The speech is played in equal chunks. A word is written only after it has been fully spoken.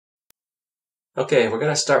Okay, we're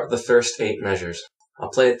going to start with the first 8 measures. I'll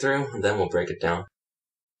play it through, and then we'll break it down.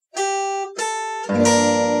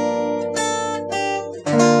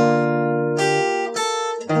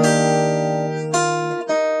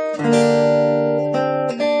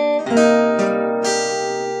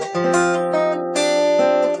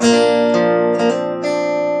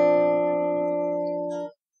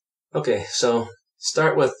 Okay, so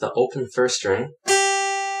start with the open first string,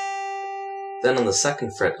 then on the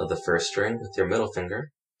 2nd fret of the 1st string with your middle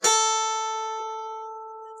finger,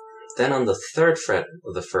 then on the 3rd fret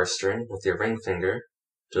of the 1st string with your ring finger,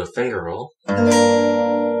 do a finger roll. So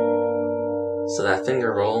that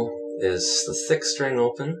finger roll is the 6th string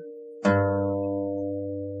open,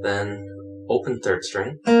 then open 3rd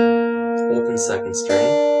string, open 2nd string,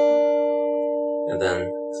 and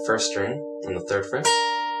then 1st string on the 3rd fret.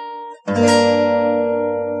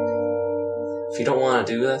 If you don't want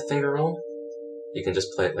to do that finger roll, you can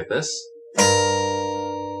just play it like this,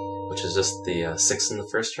 which is just the 6th and the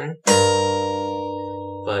 1st string.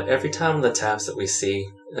 But every time on the tabs that we see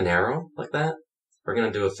an arrow like that, we're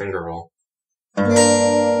going to do a finger roll.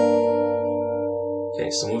 Okay,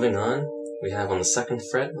 so moving on, we have on the 2nd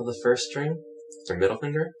fret of the 1st string, with your middle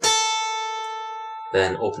finger,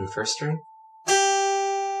 then open 1st string,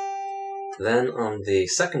 then on the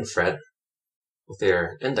 2nd fret with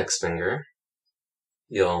your index finger,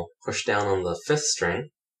 you'll push down on the 5th string,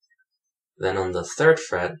 then on the 3rd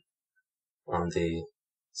fret on the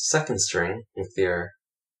 2nd string with your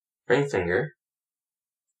ring finger,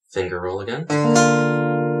 finger roll again.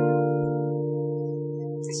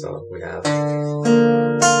 So we have, so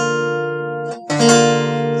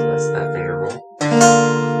that's that finger roll.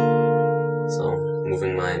 So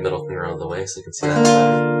moving my middle finger out of the way so you can see that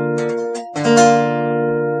better.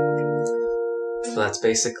 So that's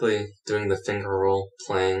basically doing the finger roll,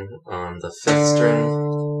 playing on the 5th string,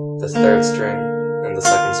 the 3rd string, and the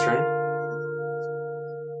 2nd string.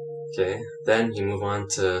 Okay, then you move on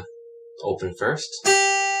to open first.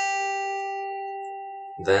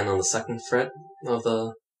 Then on the 2nd fret of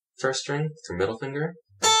the 1st string, with your middle finger.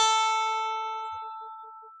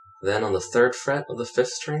 Then on the 3rd fret of the 5th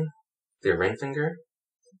string, with your ring finger.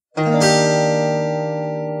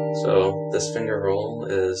 So this finger roll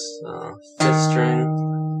is 5th string,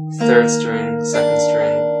 3rd string, 2nd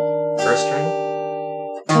string, 1st string.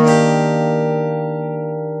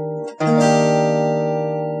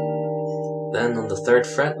 Then on the 3rd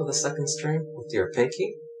fret of the 2nd string with your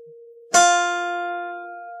pinky.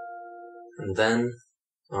 And then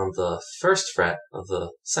on the 1st fret of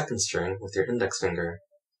the 2nd string with your index finger.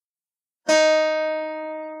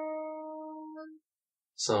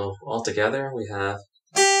 So altogether we have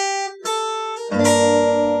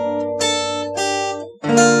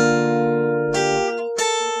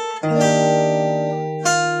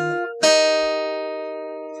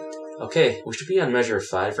okay, we should be on measure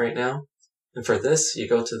 5 right now. And for this, you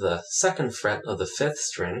go to the 2nd fret of the 5th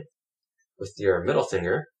string with your middle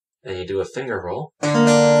finger, and you do a finger roll. So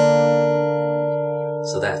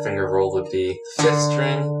that finger roll would be 5th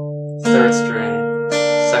string, 3rd string,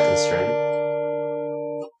 2nd string.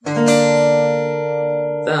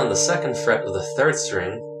 Then on the 2nd fret of the 3rd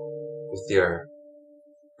string with your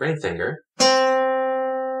ring finger,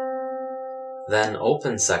 then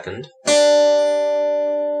open 2nd.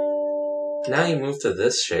 Now you move to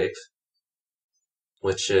this shape,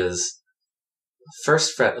 which is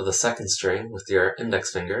 1st fret of the 2nd string with your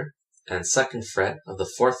index finger, and 2nd fret of the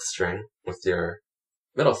 4th string with your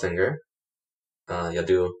middle finger. You'll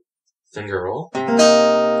do finger roll,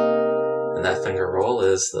 and that finger roll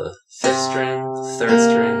is the 5th string, 3rd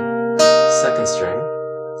string, 2nd string.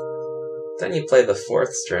 Then you play the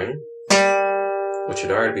 4th string, which should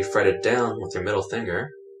already be fretted down with your middle finger.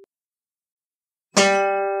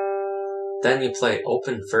 Then you play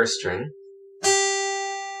open 1st string.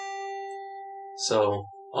 So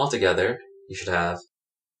altogether, you should have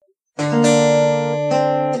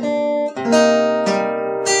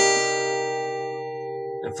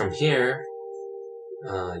and from here,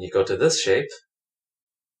 you go to this shape,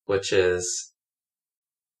 which is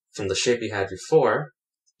from the shape you had before.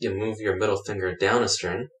 You move your middle finger down a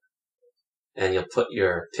string, and you'll put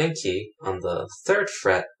your pinky on the 3rd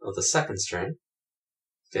fret of the 2nd string.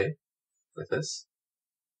 Okay, like this.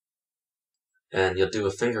 And you'll do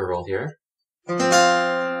a finger roll here.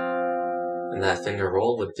 And that finger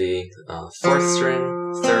roll would be 4th string,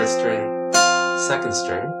 3rd string, 2nd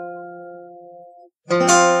string.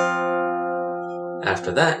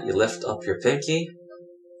 After that, you lift up your pinky,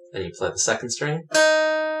 and you play the 2nd string.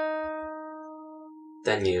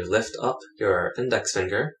 Then you lift up your index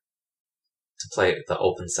finger to play the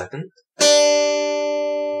open 2nd.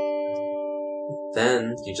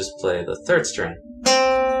 Then you just play the third string.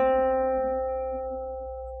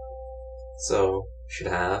 So you should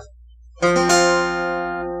have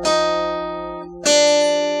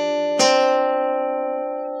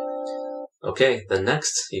okay, then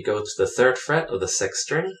next you go to the third fret of the sixth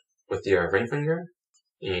string with your ring finger,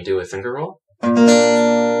 and you do a finger roll.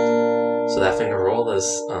 So that finger roll is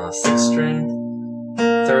sixth string,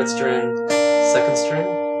 third string, second string.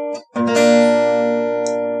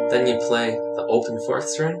 Then you play the open fourth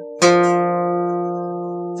string.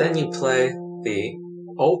 Then you play the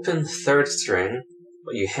open third string,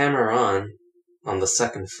 but you hammer on the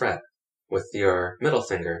second fret with your middle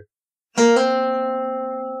finger.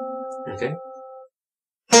 Okay?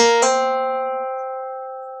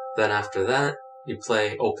 Then after that, you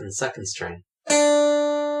play open second string.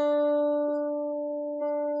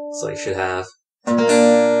 So you should have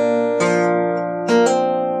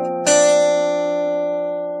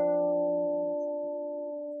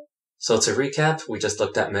So to recap, we just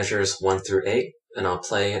looked at measures 1 through 8, and I'll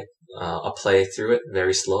play through it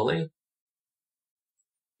very slowly.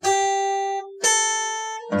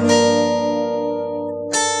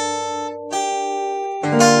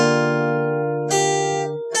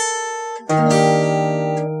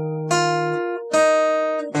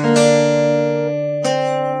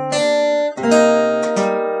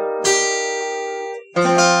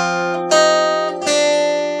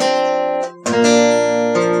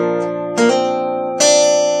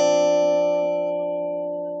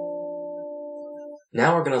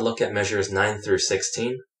 Now we're going to look at measures 9 through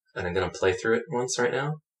 16, and I'm going to play through it once right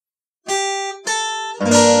now.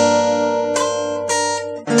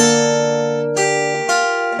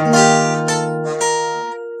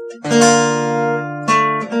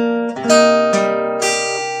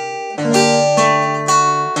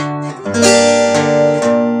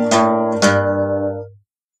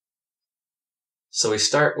 So we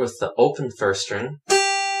start with the open first string,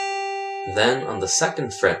 then on the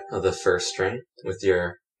second fret of the first string with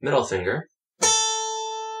your middle finger,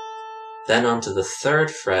 then onto the third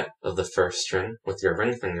fret of the first string with your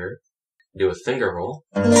ring finger, do a finger roll.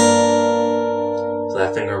 So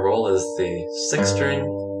that finger roll is the sixth string,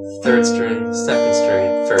 third string, second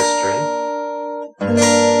string, first string.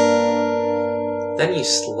 Then you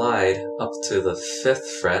slide up to the fifth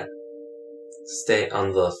fret, stay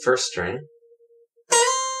on the first string.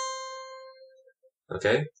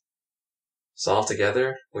 Okay? So all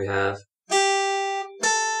together we have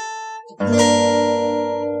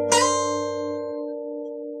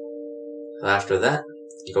after that,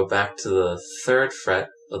 you go back to the third fret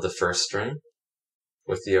of the first string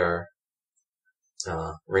with your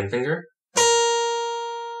ring finger,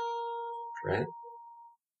 right?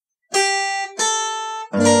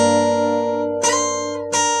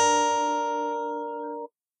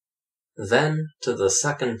 Then to the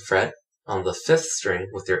second fret on the fifth string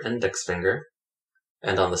with your index finger,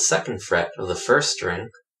 and on the second fret of the first string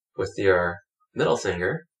with your middle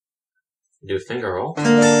finger, do a finger roll.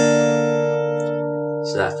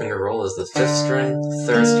 So that finger roll is the fifth string,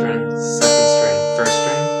 third string, second string, first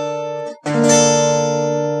string.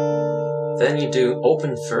 Then you do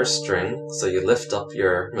open first string, so you lift up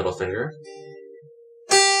your middle finger.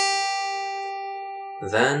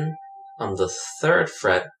 Then on the third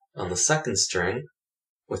fret on the second string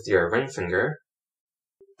with your ring finger.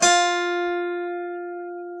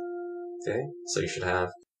 Okay, so you should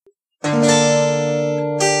have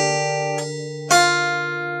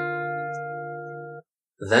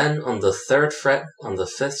then on the third fret on the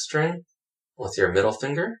fifth string with your middle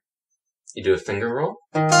finger, you do a finger roll.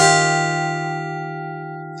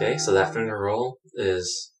 Okay, so that finger roll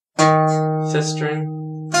is fifth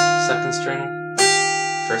string, second string,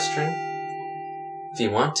 first string. If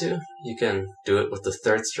you want to, you can do it with the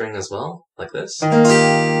third string as well, like this,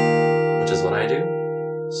 which is what I do.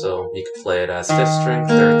 So you could play it as fifth string,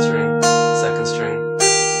 third string, second string,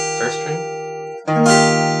 first string.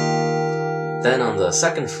 Then on the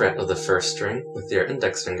second fret of the first string with your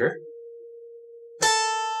index finger.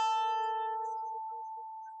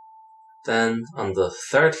 Then on the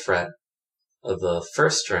third fret of the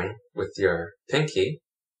first string with your pinky.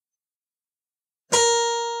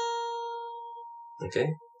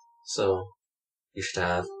 Okay, so you should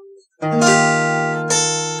have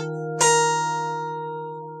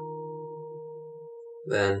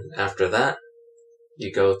then after that,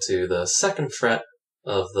 you go to the second fret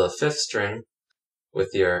of the fifth string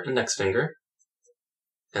with your index finger,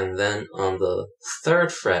 and then on the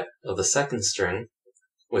third fret of the second string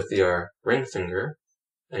with your ring finger,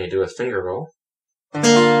 and you do a finger roll.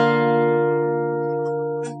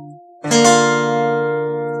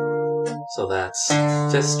 So that's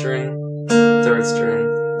fifth string, third string,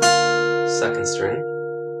 second string.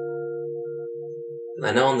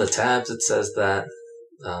 I know on the tabs it says that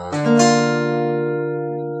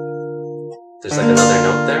there's like another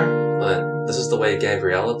note there, but this is the way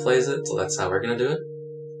Gabriella plays it, so that's how we're going to do it.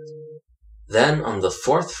 Then on the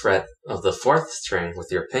 4th fret of the 4th string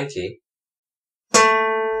with your pinky,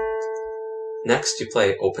 next you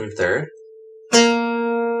play open third.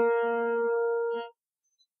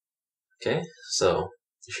 Okay, so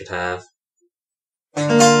you should have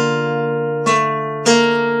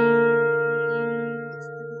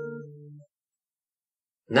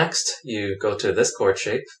next you go to this chord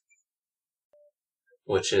shape,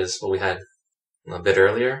 which is what we had a bit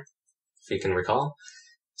earlier, if you can recall.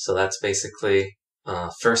 So that's basically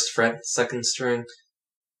 1st fret, 2nd string,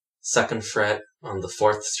 2nd fret on the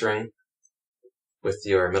 4th string with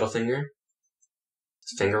your middle finger.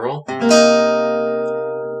 It's finger roll. So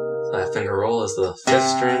that finger roll is the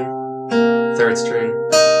 5th string, 3rd string,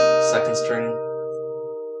 2nd string.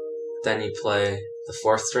 Then you play the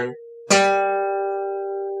 4th string.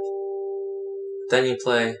 Then you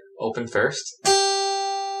play open 1st.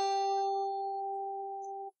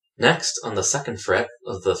 Next, on the 2nd fret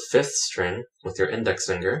of the 5th string with your index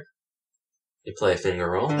finger, you play a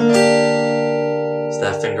finger roll. So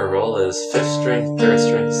that finger roll is 5th string, 3rd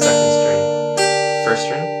string, 2nd string, 1st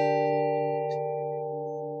string.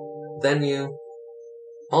 Then you,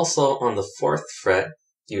 also on the 4th fret,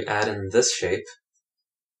 you add in this shape,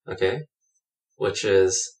 okay, which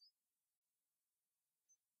is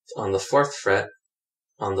on the 4th fret,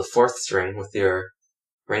 on the 4th string with your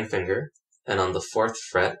ring finger, and on the 4th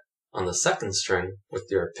fret, on the 2nd string with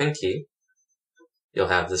your pinky, you'll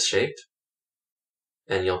have this shape,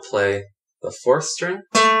 and you'll play the 4th string,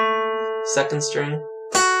 2nd string,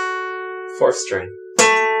 4th string.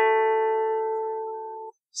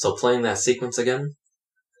 So playing that sequence again.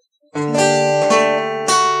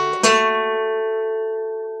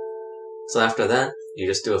 So after that, you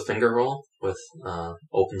just do a finger roll with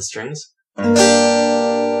open strings.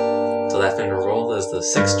 So that finger roll is the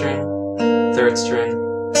 6th string, 3rd string,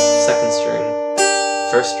 2nd string,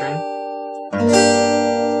 1st string.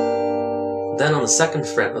 Then on the 2nd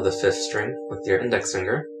fret of the 5th string with your index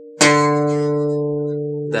finger.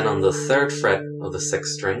 Then on the 3rd fret of the 6th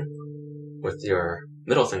string with your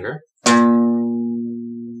middle finger.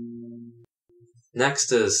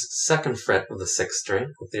 Next is 2nd fret of the 6th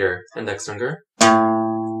string with your index finger.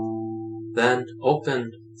 Then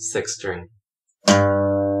open 6th string.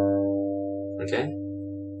 Okay?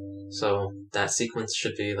 So that sequence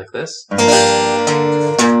should be like this.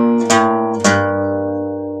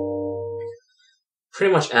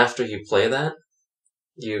 Pretty much after you play that,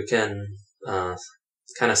 you can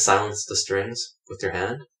kind of silence the strings with your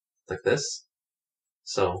hand, like this.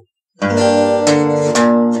 So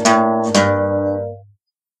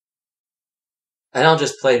and I'll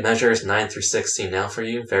just play measures 9 through 16 now for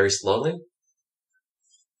you, very slowly.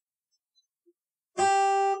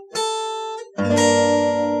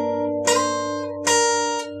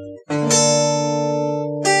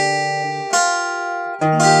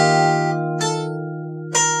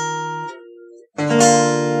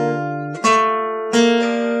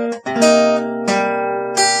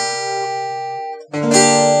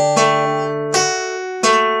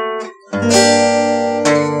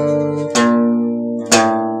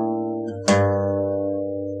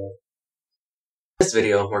 In this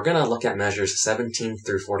video, we're going to look at measures 17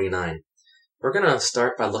 through 49. We're going to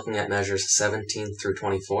start by looking at measures 17 through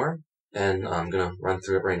 24, and I'm going to run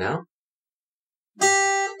through it right now.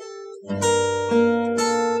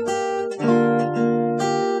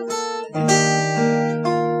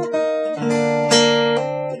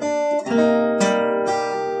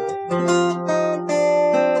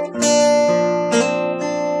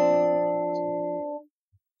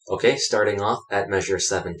 Okay, starting off at measure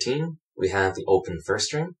 17, we have the open 1st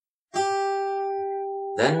string.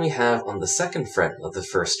 Then we have on the 2nd fret of the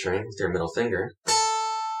 1st string with your middle finger.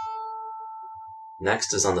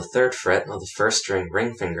 Next is on the 3rd fret of the 1st string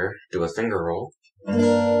ring finger, do a finger roll.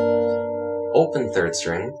 Open 3rd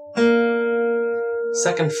string.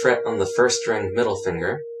 2nd fret on the 1st string middle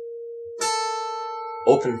finger.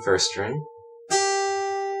 Open 1st string.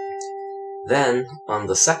 Then on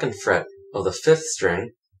the 2nd fret of the 5th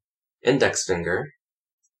string, index finger,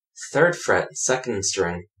 3rd fret 2nd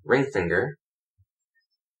string ring finger,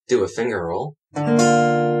 do a finger roll,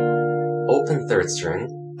 open 3rd string,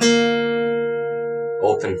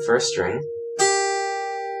 open 1st string,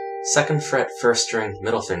 2nd fret 1st string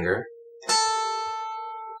middle finger.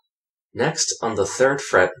 Next, on the 3rd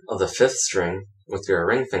fret of the 5th string with your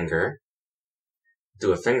ring finger,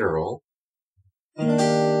 do a finger roll,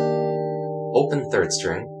 open 3rd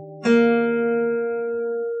string.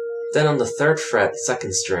 Then on the 3rd fret,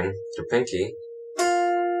 2nd string with your pinky.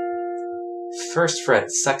 1st fret,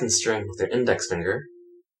 2nd string with your index finger.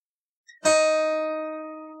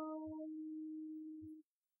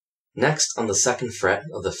 Next, on the 2nd fret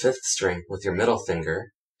of the 5th string with your middle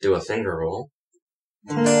finger, do a finger roll.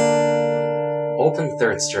 Open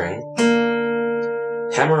 3rd string.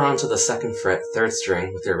 Hammer onto the 2nd fret, 3rd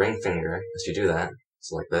string with your ring finger as you do that.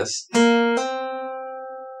 So like this.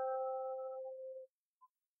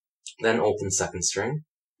 Then open 2nd string.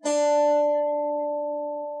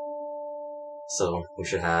 So we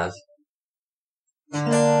should have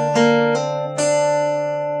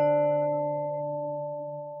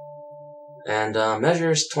and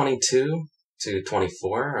measures 22 to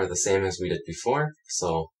 24 are the same as we did before,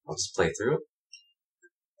 so I'll just play through it.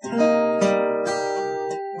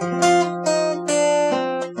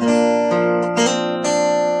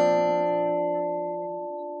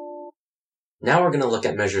 Now we're going to look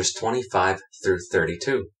at measures 25 through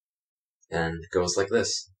 32, and it goes like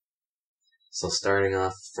this. So starting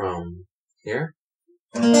off from here.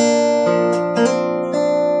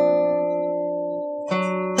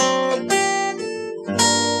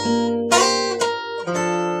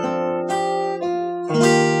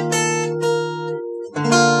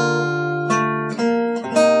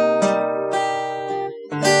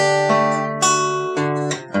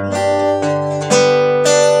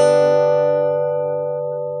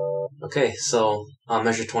 Okay, so on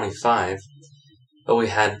measure 25, what we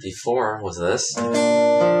had before was this.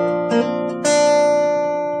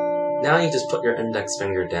 Now you just put your index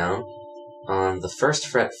finger down on the 1st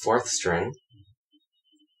fret, 4th string.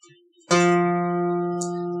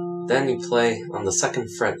 Then you play on the 2nd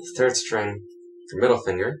fret, 3rd string with your middle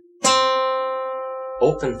finger.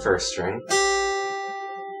 Open 1st string.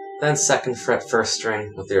 Then 2nd fret, 1st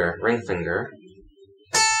string with your ring finger.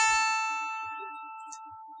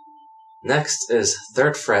 Next is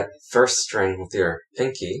 3rd fret, 1st string with your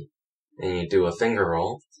pinky, and you do a finger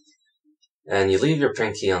roll. And you leave your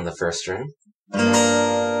pinky on the 1st string.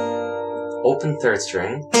 Open 3rd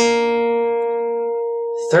string.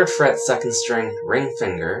 3rd fret, 2nd string, ring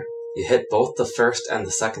finger. You hit both the 1st and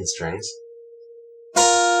the 2nd strings.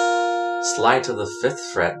 Slide to the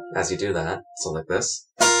 5th fret as you do that, so like this.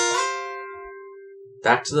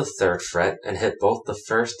 Back to the 3rd fret and hit both the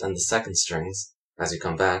 1st and the 2nd strings as you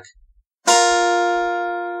come back.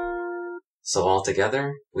 So all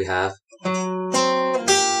together, we have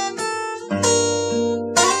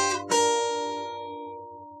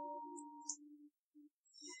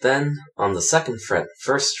Then, on the 2nd fret,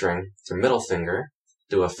 1st string, with your middle finger,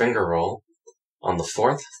 do a finger roll on the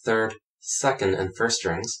 4th, 3rd, 2nd, and 1st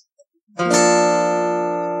strings.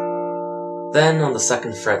 Then, on the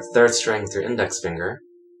 2nd fret, 3rd string with your index finger.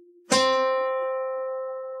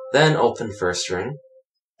 Then, open 1st string.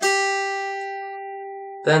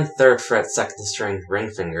 Then 3rd fret, 2nd string,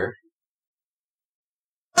 ring finger.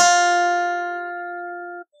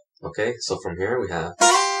 Okay, so from here we have.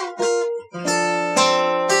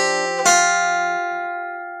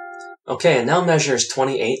 Okay, and now measures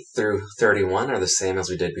 28 through 31 are the same as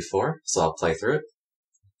we did before, so I'll play through it.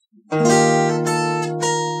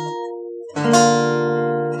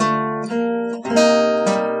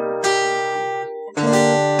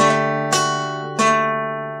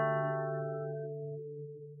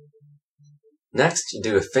 Next, you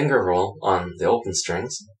do a finger roll on the open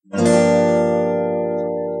strings. Then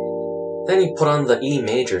you put on the E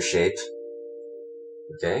major shape,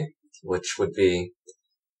 okay, which would be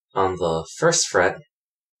on the 1st fret,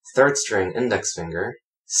 3rd string, index finger,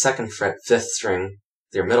 2nd fret, 5th string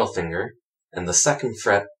with your middle finger, and the 2nd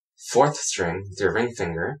fret, 4th string with your ring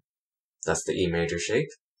finger. That's the E major shape.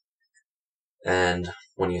 And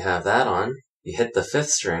when you have that on, you hit the 5th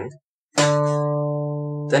string,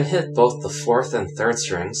 then hit both the 4th and 3rd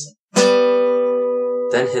strings,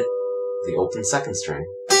 then hit the open 2nd string.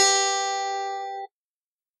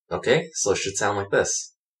 Okay, so it should sound like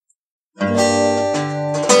this.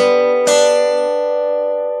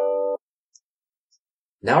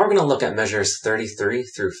 Now we're going to look at measures 33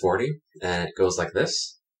 through 40, and it goes like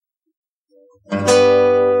this.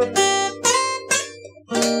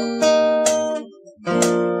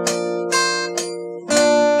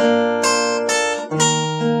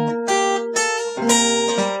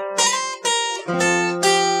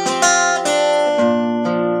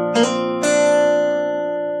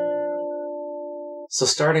 So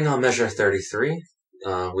starting on measure 33,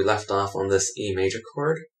 we left off on this E major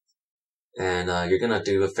chord, and you're going to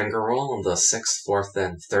do a finger roll on the 6th, 4th,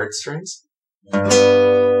 and 3rd strings.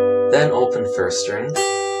 Then open 1st string.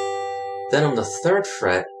 Then on the 3rd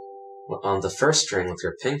fret, on the first string with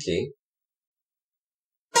your pinky,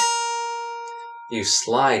 you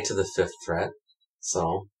slide to the 5th fret,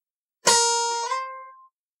 so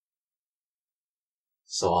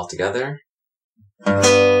all together.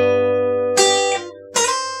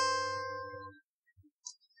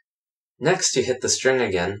 Next, you hit the string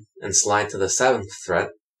again and slide to the 7th fret,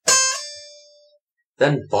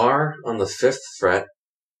 then bar on the 5th fret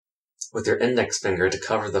with your index finger to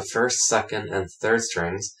cover the 1st, 2nd, and 3rd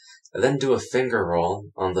strings, and then do a finger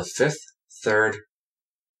roll on the 5th, 3rd,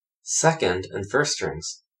 2nd, and 1st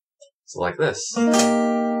strings. So like this.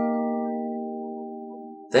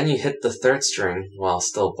 Then you hit the 3rd string while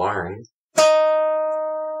still barring.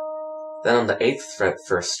 Then on the 8th fret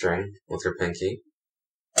 1st string with your pinky.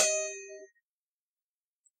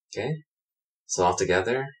 Okay, so all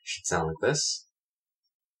together should sound like this.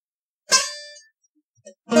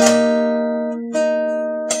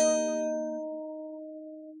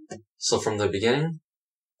 So from the beginning.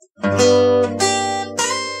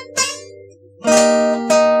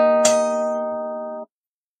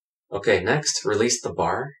 Okay, next, release the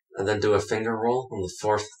bar, and then do a finger roll on the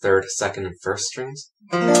 4th, 3rd, 2nd, and 1st strings.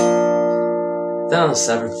 Then on the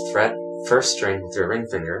 7th fret, 1st string with your ring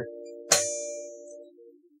finger.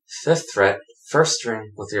 5th fret, 1st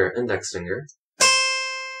string with your index finger.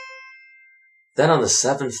 Then on the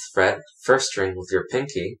 7th fret, 1st string with your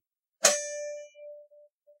pinky.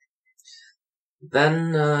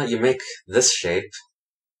 Then you make this shape.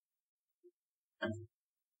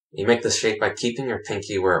 You make this shape by keeping your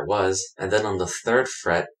pinky where it was, and then on the 3rd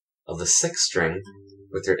fret of the 6th string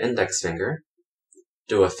with your index finger,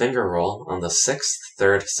 do a finger roll on the 6th,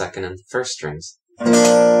 3rd, 2nd, and 1st strings.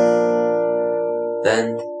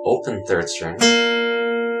 Then open 3rd string.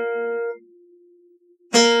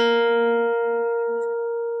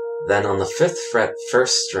 Then on the 5th fret 1st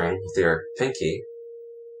string with your pinky.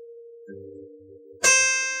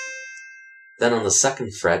 Then on the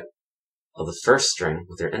 2nd fret of the 1st string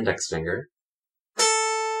with your index finger.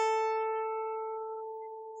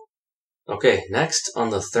 Okay, next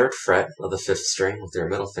on the 3rd fret of the 5th string with your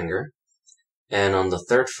middle finger, and on the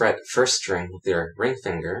 3rd fret 1st string with your ring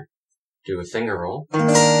finger, do a finger roll.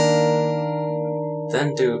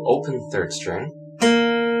 Then do open 3rd string,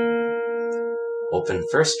 open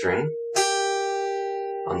 1st string,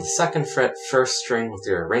 on the 2nd fret 1st string with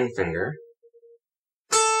your ring finger.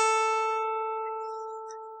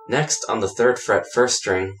 Next, on the 3rd fret 1st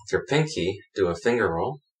string with your pinky, do a finger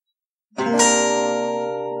roll.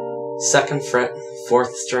 2nd fret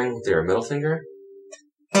 4th string with your middle finger.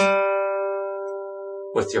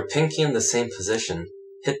 With your pinky in the same position,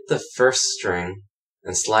 hit the 1st string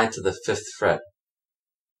and slide to the 5th fret.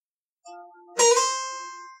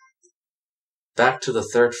 Back to the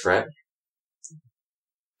 3rd fret.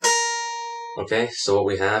 Okay, so what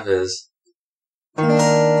we have is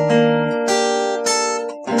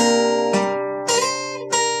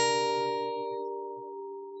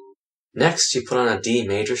next, you put on a D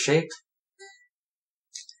major shape,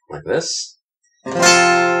 like this.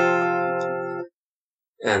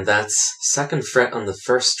 And that's 2nd fret on the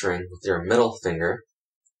 1st string with your middle finger,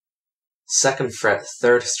 2nd fret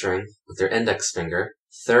 3rd string with your index finger,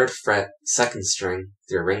 3rd fret 2nd string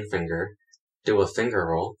with your ring finger, do a finger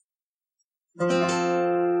roll.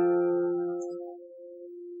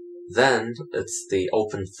 Then it's the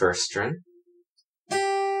open 1st string.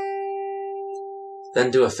 Then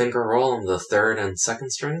do a finger roll on the 3rd and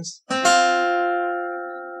 2nd strings.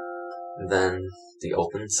 Then the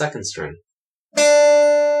open 2nd string.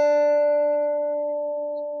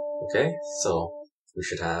 Okay, so we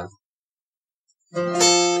should have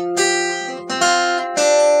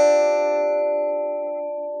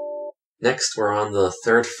next we're on the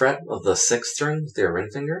 3rd fret of the 6th string with your ring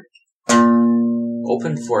finger.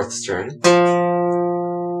 Open 4th string.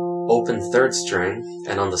 Open 3rd string,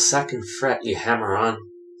 and on the 2nd fret you hammer on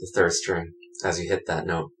the 3rd string as you hit that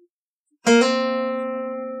note.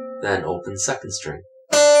 Then open 2nd string.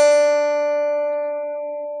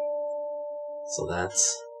 So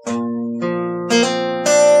that's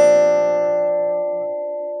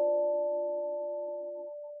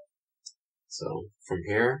so from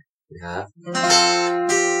here we have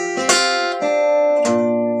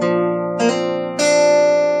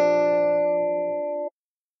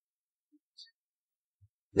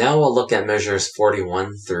now we'll look at measures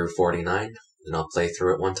 41 through 49, and I'll play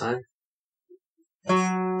through it one time.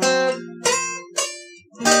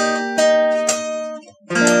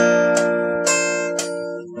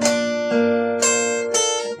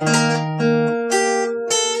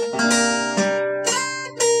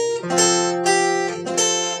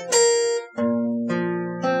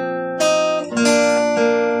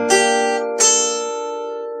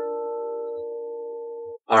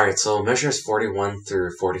 Alright, so measures 41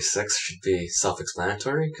 through 46 should be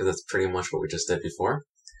self-explanatory because it's pretty much what we just did before.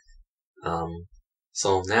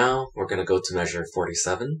 So now we're going to go to measure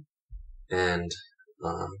 47, and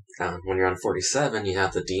when you're on 47 you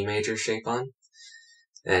have the D major shape on,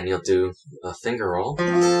 and you'll do a finger roll,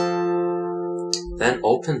 then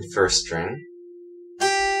open first string,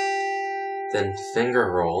 then finger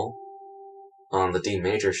roll on the D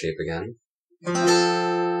major shape again,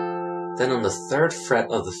 then on the 3rd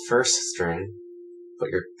fret of the 1st string, put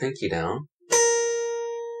your pinky down.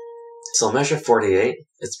 So measure 48,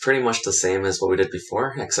 it's pretty much the same as what we did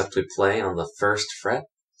before, except we play on the 1st fret,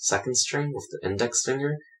 2nd string with the index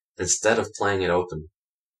finger, instead of playing it open.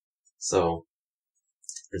 So,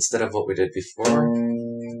 instead of what we did before,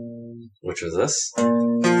 which was this,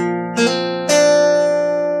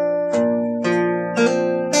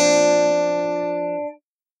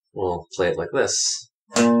 we'll play it like this.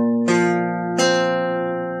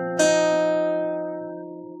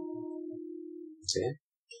 Okay.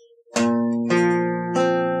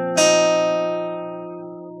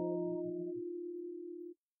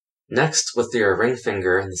 Next, with your ring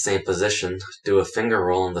finger in the same position, do a finger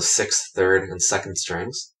roll on the 6th, 3rd, and 2nd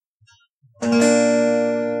strings.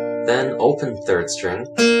 Then open 3rd string,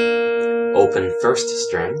 open 1st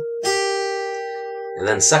string, and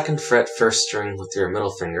then 2nd fret 1st string with your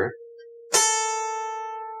middle finger.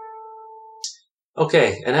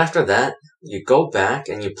 Okay, and after that, you go back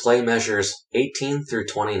and you play measures 18 through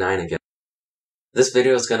 29 again. This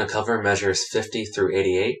video is going to cover measures 50 through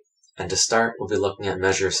 88, and to start, we'll be looking at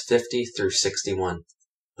measures 50 through 61,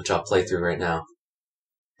 which I'll play through right now.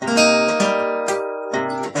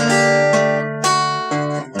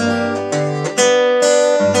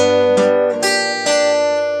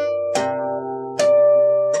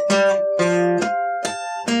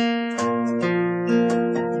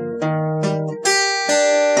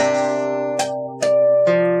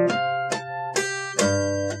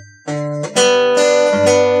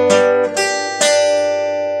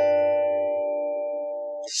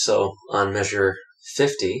 So on measure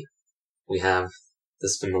 50, we have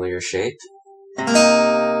this familiar shape.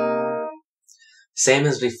 Same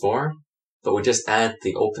as before, but we just add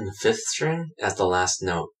the open 5th string as the last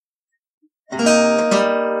note.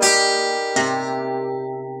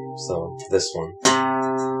 So this one.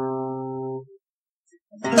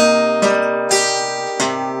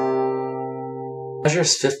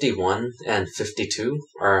 Measures 51 and 52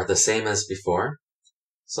 are the same as before,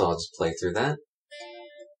 so I'll just play through that.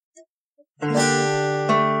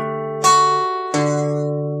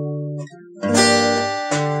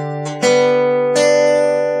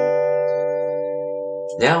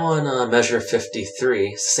 Now on measure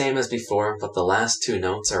 53, same as before, but the last 2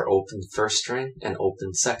 notes are open 1st string and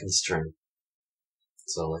open 2nd string.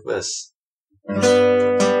 So like this.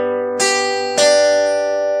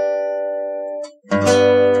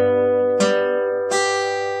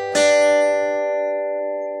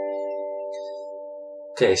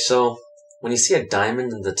 Okay, so when you see a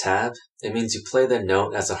diamond in the tab, it means you play the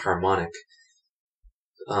note as a harmonic.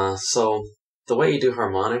 So the way you do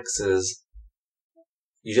harmonics is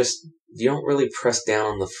you don't really press down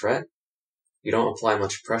on the fret. You don't apply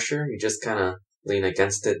much pressure. You just kind of lean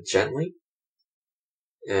against it gently.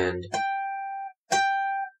 And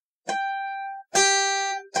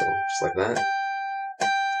so just like that.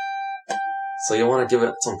 So you'll want to give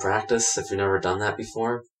it some practice if you've never done that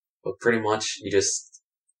before. But pretty much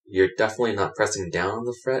you're definitely not pressing down on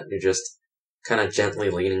the fret. You're just kind of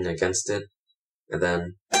gently leaning against it. And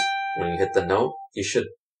then when you hit the note, you should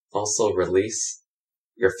also release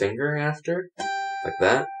your finger after, like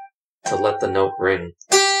that, to let the note ring.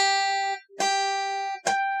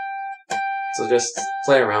 So just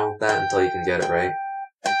play around with that until you can get it right.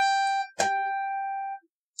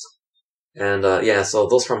 And yeah, so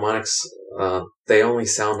those harmonics, they only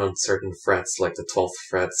sound on certain frets, like the 12th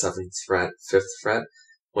fret, 7th fret, 5th fret,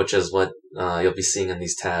 which is what you'll be seeing in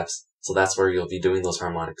these tabs. So that's where you'll be doing those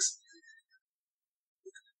harmonics.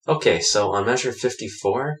 Okay, so on measure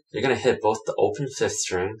 54, you're going to hit both the open 5th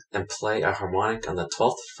string and play a harmonic on the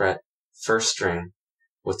 12th fret, 1st string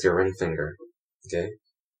with your ring finger. Okay,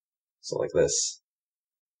 so like this.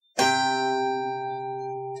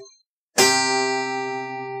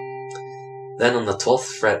 Then on the 12th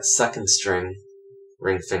fret, 2nd string,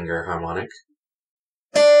 ring finger harmonic.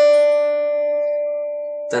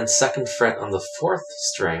 Then 2nd fret on the 4th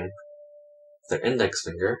string, the index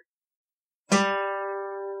finger.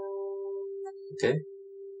 Okay,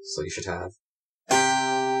 so you should have.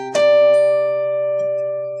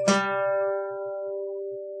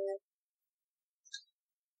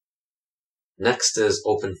 Next is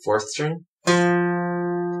open 4th string.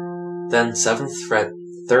 Then 7th fret,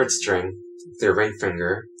 3rd string, with your ring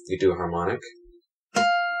finger, you do a harmonic.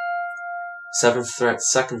 7th fret,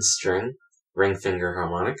 2nd string, ring finger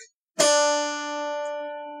harmonic.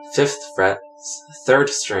 5th fret, 3rd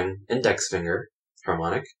string, index finger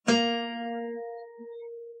harmonic.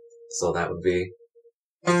 So that would be.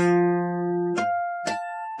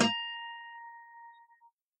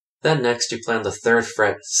 Then next you play on the 3rd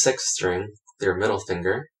fret, 6th string with your middle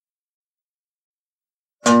finger.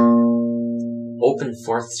 Open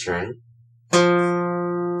 4th string.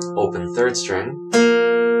 Open 3rd string.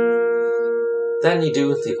 Then you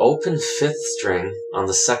do the open 5th string on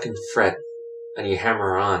the 2nd fret, and you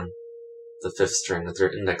hammer on the 5th string with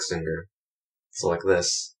your index finger. So like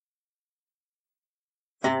this.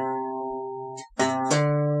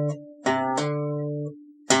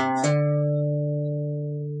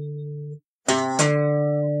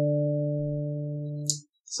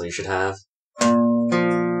 So you should have.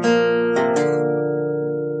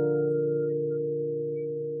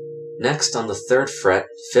 Next on the 3rd fret,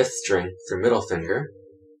 5th string with your middle finger.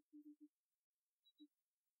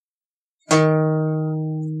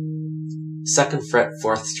 Second fret,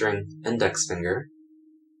 4th string, index finger.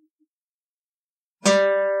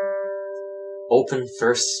 Open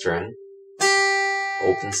 1st string.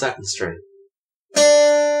 Open 2nd string.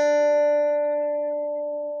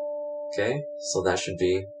 Okay, so that should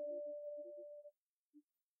be.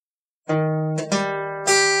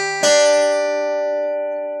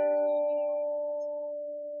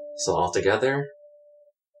 So all together.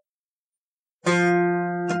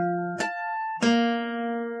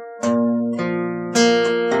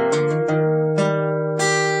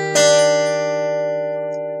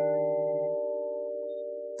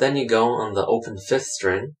 Then you go on the open 5th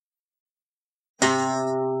string.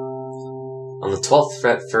 On the 12th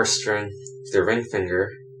fret, 1st string, with your ring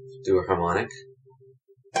finger, do a harmonic.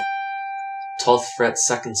 12th fret,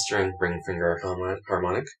 2nd string, ring finger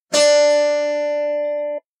harmonic.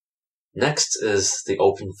 Next is the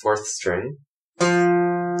open 4th string.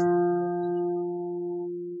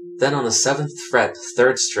 Then on the 7th fret,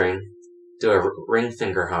 3rd string, do a ring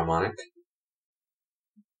finger harmonic.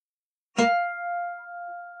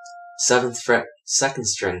 7th fret, 2nd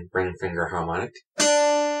string, ring finger harmonic.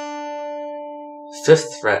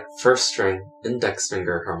 5th fret, 1st string, index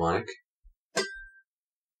finger harmonic.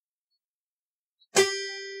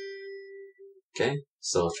 Okay,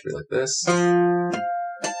 so it should be like this.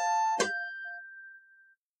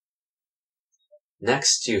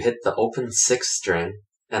 Next, you hit the open 6th string,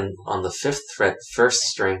 and on the 5th fret, 1st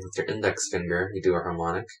string with your index finger, you do a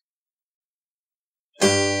harmonic.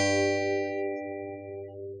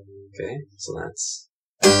 Okay, so that's.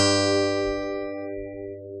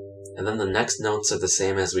 And then the next notes are the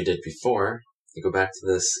same as we did before. You go back to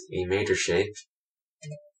this E major shape.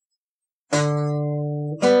 Okay,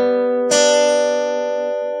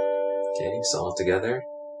 so all together.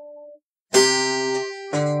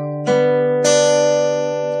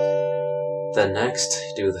 Then next,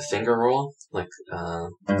 do the finger roll, like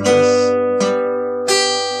this.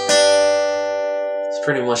 It's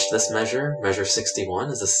pretty much this measure. Measure 61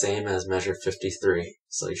 is the same as measure 53,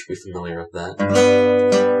 so you should be familiar with that.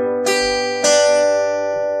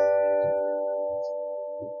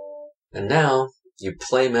 And now, you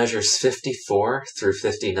play measures 54 through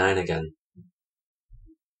 59 again.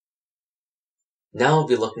 Now we'll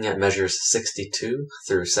be looking at measures 62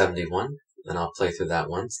 through 71, and I'll play through that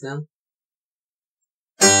once now.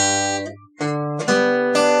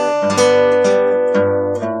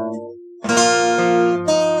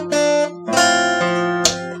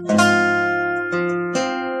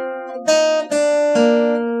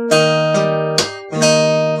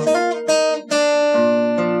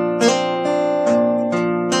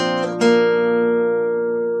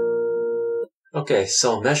 Okay,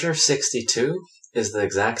 so measure 62 is the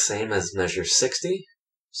exact same as measure 60,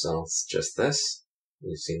 so it's just this.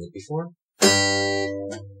 We've seen it before.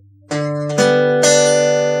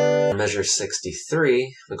 Measure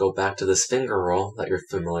 63, we go back to this finger roll that you're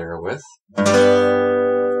familiar with.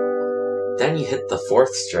 Then you hit the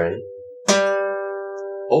 4th string,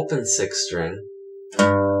 open 6th string,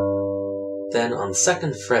 then on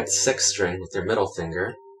 2nd fret 6th string with your middle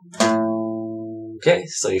finger. Okay,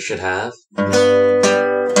 so you should have.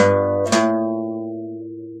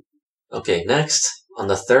 Okay, next, on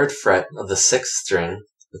the 3rd fret of the 6th string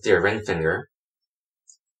with your ring finger,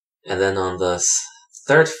 and then on the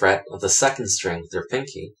 3rd fret of the 2nd string with your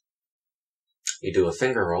pinky, you do a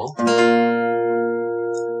finger roll.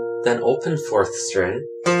 Then open 4th string.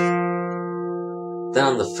 Then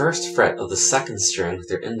on the 1st fret of the 2nd string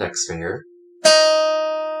with your index finger.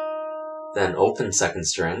 Then open 2nd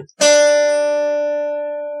string.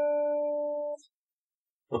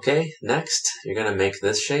 Okay, next you're going to make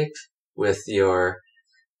this shape with your,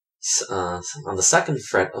 on the 2nd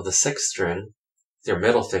fret of the 6th string, your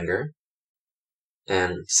middle finger,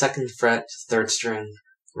 and 2nd fret, 3rd string,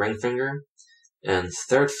 ring finger, and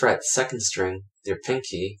 3rd fret, 2nd string, your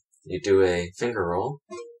pinky, you do a finger roll.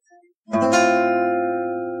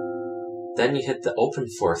 Then you hit the open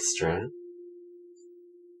 4th string.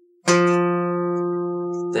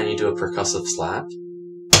 Then you do a percussive slap.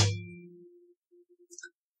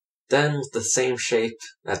 Then with the same shape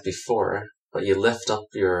as before, but you lift up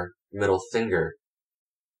your middle finger.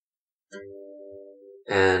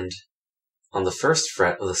 And on the 1st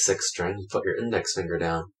fret of the 6th string, you put your index finger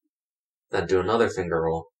down. Then do another finger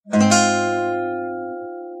roll.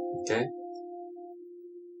 Okay?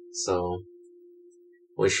 So,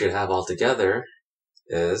 what we should have all together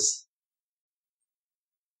is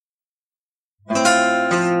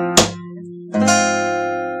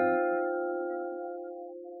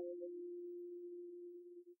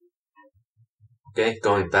okay,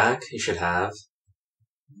 going back, you should have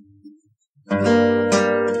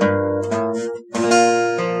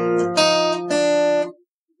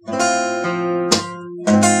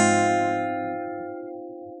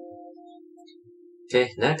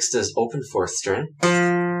okay, next is open 4th string.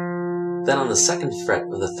 Then on the 2nd fret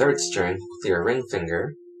of the 3rd string with your ring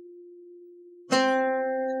finger.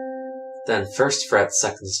 Then 1st fret,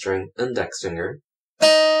 2nd string, index finger.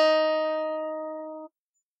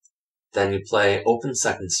 Then you play open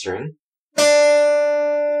 2nd string,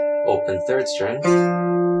 open 3rd string.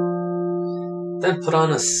 Then put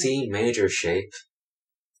on a C major shape.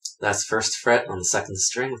 That's 1st fret on the 2nd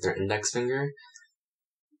string with your index finger.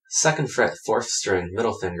 2nd fret, 4th string,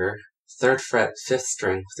 middle finger. 3rd fret, 5th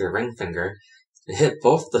string with your ring finger. You hit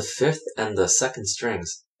both the 5th and the 2nd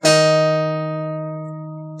strings.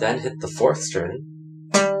 Then hit the 4th string.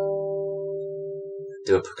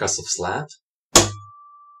 Do a percussive slap.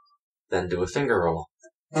 Then do a finger roll.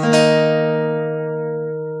 Okay,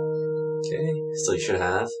 so you should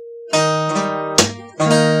have.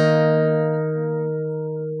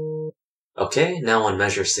 Okay, now on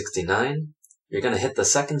measure 69, you're going to hit the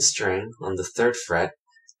 2nd string on the 3rd fret,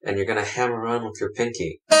 and you're going to hammer on with your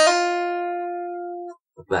pinky.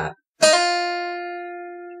 Like that.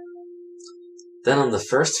 Then on the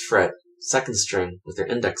 1st fret, 2nd string with your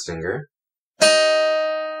index finger.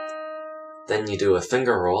 Then you do a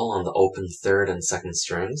finger roll on the open 3rd and 2nd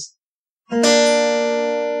strings.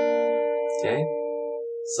 Okay,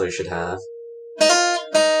 so you should have.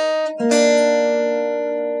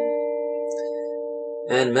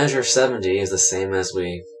 And measure 70 is the same as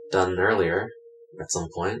we done earlier at some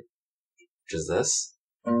point, which is this.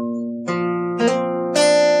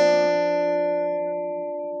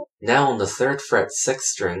 Now on the 3rd fret, 6th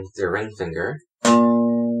string with your ring finger.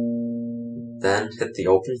 Then hit the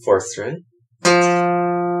open 4th string.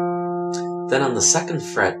 Then on the 2nd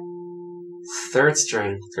fret, 3rd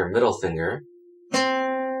string with your middle finger.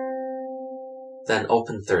 Then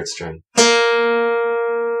open 3rd string.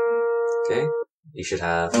 Okay, you should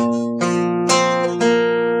have.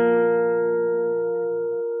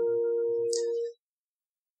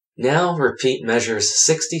 Now repeat measures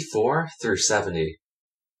 64 through 70.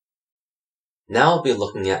 Now I'll be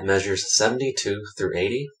looking at measures 72 through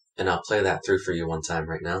 80, and I'll play that through for you one time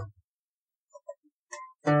right now.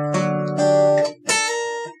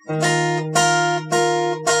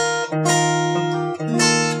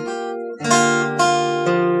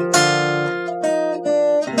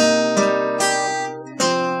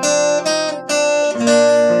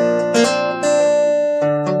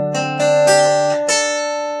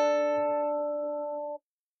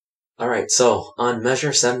 Alright, so on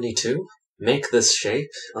measure 72, make this shape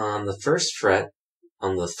on the 1st fret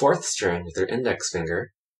on the 4th string with your index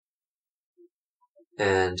finger,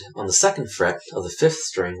 and on the 2nd fret of the 5th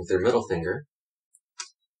string with your middle finger.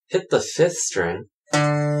 Hit the 5th string,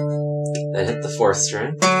 then hit the 4th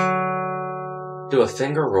string. Do a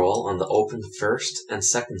finger roll on the open 1st and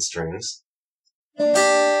 2nd strings.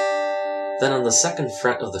 Then on the 2nd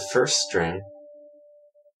fret of the 1st string,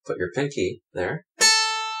 put your pinky there.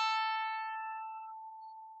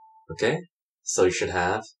 Okay, so you should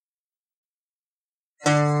have.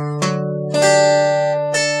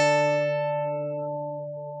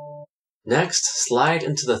 Next, slide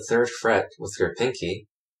into the 3rd fret with your pinky.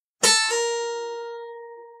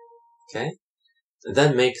 Okay,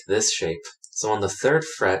 then make this shape. So on the 3rd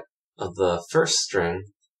fret of the 1st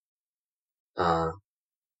string, 3rd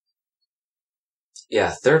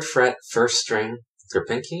fret, 1st string with your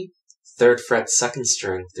pinky, 3rd fret, 2nd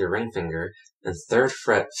string with your ring finger, and 3rd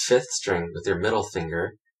fret, 5th string with your middle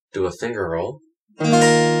finger, do a finger roll.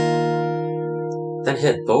 Then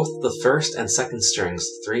hit both the first and second strings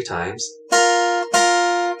 3 times.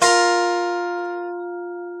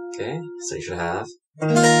 Okay, so you should have.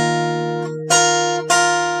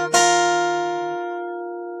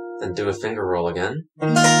 Then do a finger roll again.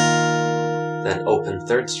 Then open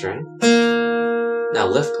 3rd string. Now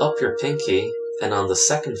lift up your pinky, and on the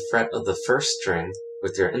 2nd fret of the 1st string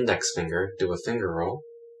with your index finger, do a finger roll.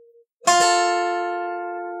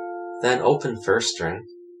 Then open 1st string.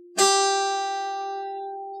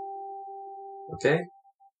 Okay,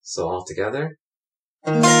 so all together.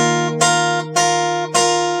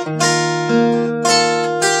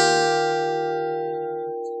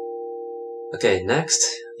 Okay, next,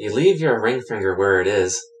 you leave your ring finger where it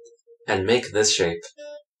is and make this shape.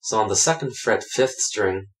 So on the 2nd fret 5th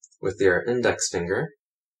string with your index finger,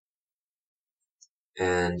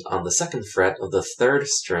 and on the 2nd fret of the 3rd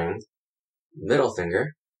string, middle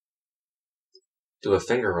finger, do a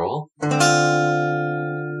finger roll.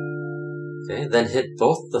 Okay, then hit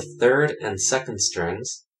both the 3rd and 2nd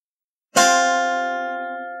strings,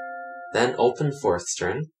 then open 4th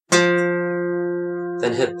string,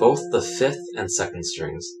 then hit both the 5th and 2nd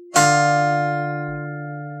strings.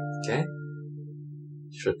 Okay,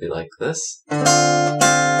 should be like this.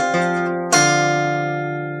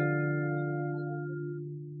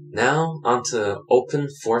 Now onto open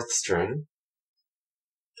 4th string.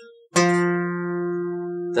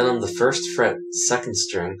 Then on the 1st fret 2nd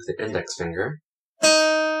string with the index finger.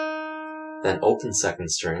 Then open 2nd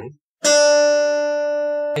string.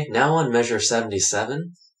 Okay, now on measure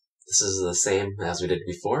 77, this is the same as we did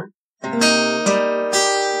before. Should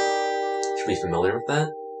be familiar with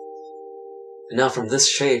that. And now from this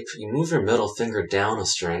shape, you move your middle finger down a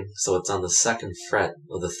string, so it's on the 2nd fret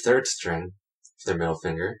of the 3rd string with your middle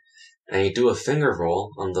finger, and you do a finger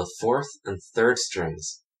roll on the 4th and 3rd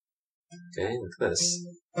strings. Okay, like this.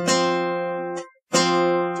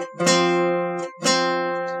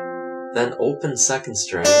 Then open 2nd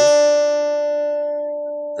string,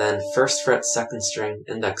 then 1st fret 2nd string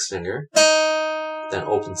index finger, then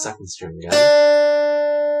open 2nd string again.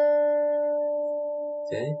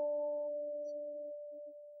 Okay.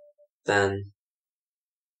 Then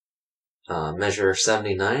measure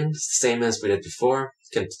 79, same as we did before.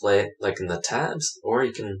 You can play it like in the tabs, or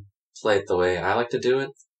you can play it the way I like to do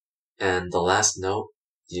it. And the last note,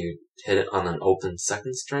 you hit it on an open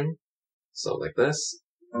 2nd string. So like this.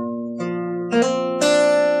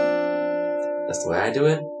 That's the way I do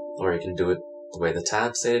it. Or you can do it the way the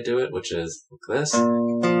tabs say to do it, which is like this.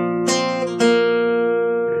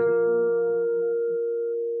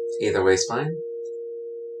 Either way is fine.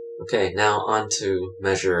 Okay, now on to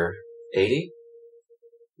measure 80.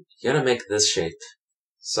 You gotta make this shape.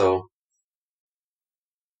 So,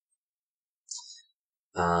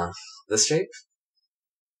 this shape.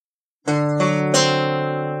 And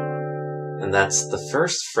that's the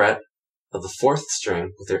 1st fret of the 4th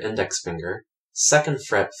string with your index finger, 2nd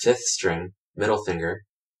fret 5th string, middle finger,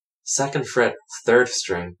 2nd fret 3rd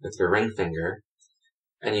string with your ring finger,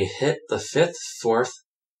 and you hit the 5th, 4th,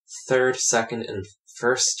 3rd, 2nd, and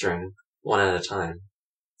 1st string one at a time.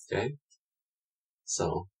 Okay?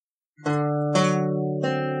 So, that.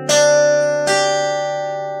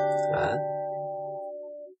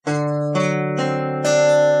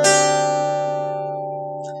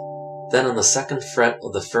 Then on the 2nd fret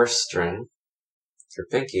of the 1st string, your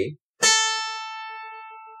pinky,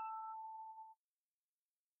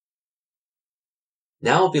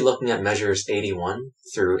 now we'll be looking at measures 81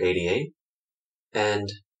 through 88,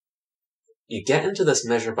 and you get into this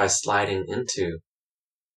measure by sliding into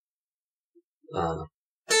the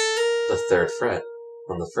 3rd fret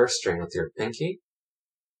on the 1st string with your pinky.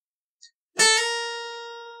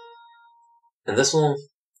 And this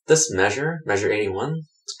measure 81,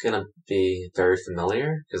 it's gonna be very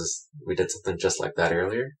familiar because we did something just like that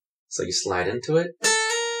earlier. So you slide into it,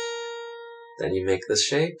 then you make this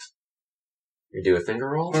shape, you do a finger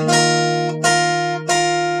roll, right,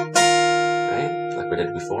 like we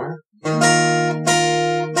did before.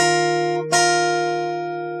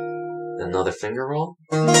 Another finger roll,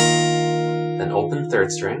 then open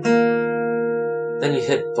 3rd string, then you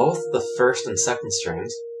hit both the 1st and 2nd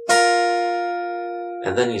strings,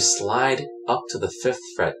 and then you slide up to the 5th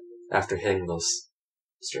fret after hitting those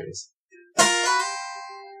strings.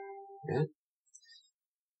 Okay.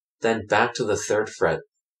 Then back to the 3rd fret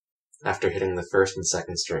after hitting the 1st and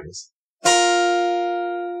 2nd strings.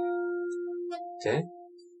 Okay,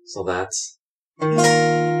 so that's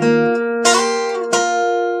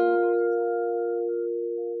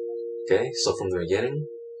okay, so from the beginning,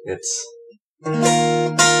 it's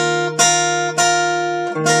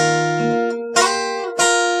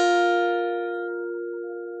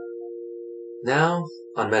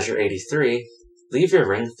on measure 83, leave your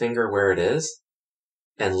ring finger where it is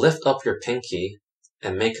and lift up your pinky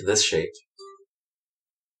and make this shape.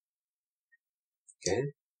 Okay,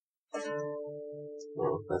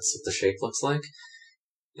 well, that's what the shape looks like.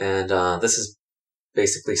 And this is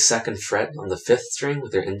basically 2nd fret on the 5th string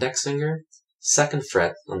with your index finger, 2nd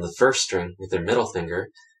fret on the 1st string with your middle finger,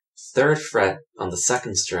 3rd fret on the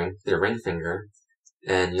 2nd string with your ring finger,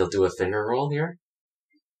 and you'll do a finger roll here.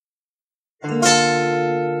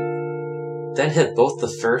 Then hit both the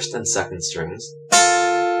 1st and 2nd strings.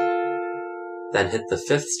 Then hit the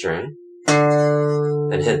 5th string,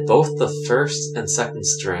 and hit both the 1st and 2nd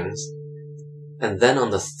strings, and then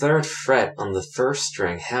on the 3rd fret on the 1st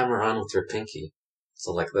string, hammer on with your pinky.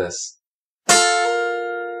 So like this.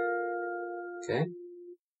 Okay?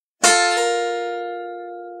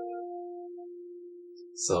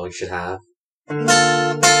 So you should have.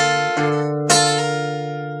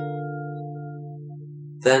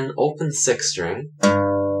 Then open 6th string.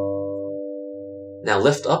 Now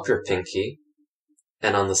lift up your pinky,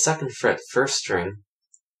 and on the 2nd fret 1st string,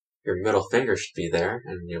 your middle finger should be there,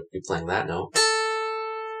 and you'll be playing that note.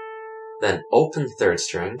 Then open 3rd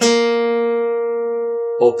string,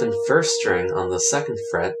 open 1st string on the 2nd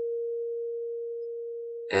fret,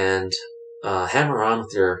 and hammer on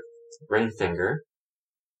with your ring finger.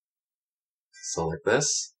 So like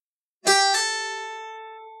this.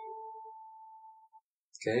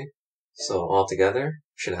 Okay, so all together,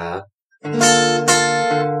 you should have.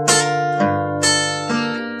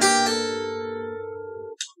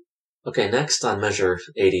 Okay, next on measure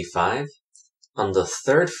 85, on the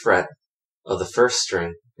 3rd fret of the 1st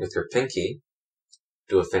string with your pinky,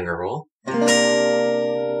 do a finger roll.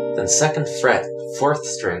 Then 2nd fret, 4th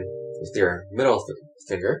string with your middle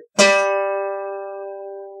finger.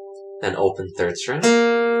 Then open 3rd string.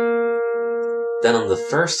 Then on the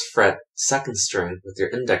 1st fret, 2nd string with your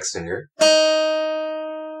index finger.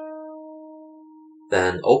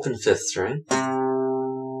 Then open 5th string.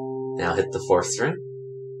 Now hit the 4th string.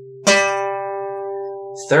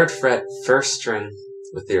 3rd fret, 1st string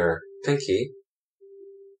with your pinky.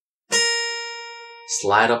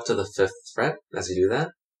 Slide up to the 5th fret as you do that.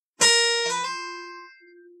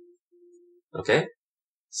 Okay,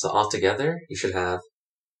 so all together you should have.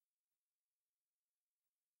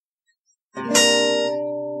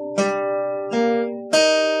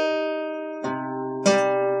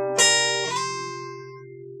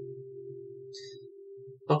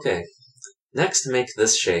 Okay, next make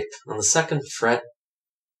this shape. On the 2nd fret,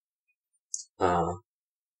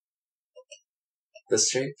 this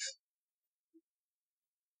shape.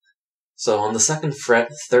 So on the 2nd fret,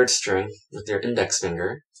 3rd string with your index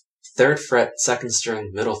finger, 3rd fret, 2nd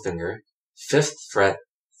string, middle finger, 5th fret,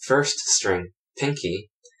 1st string, pinky,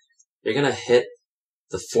 you're going to hit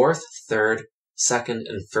the 4th, 3rd, 2nd,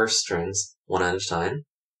 and 1st strings one at a time.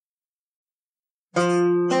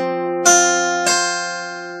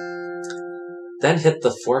 Then hit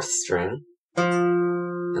the 4th string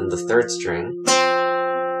and the 3rd string.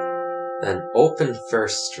 Then open 1st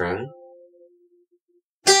string.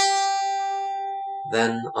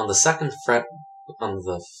 Then on the 2nd fret of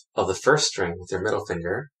the 1st string with your middle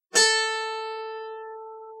finger.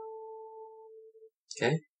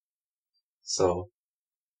 Okay, so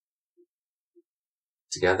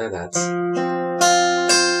together that's.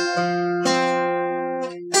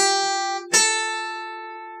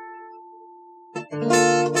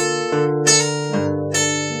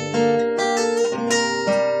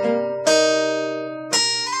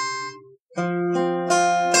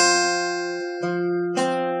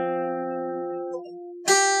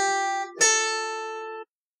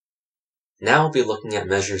 Now we'll be looking at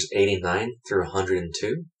measures 89 through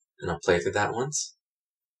 102, and I'll play through that once.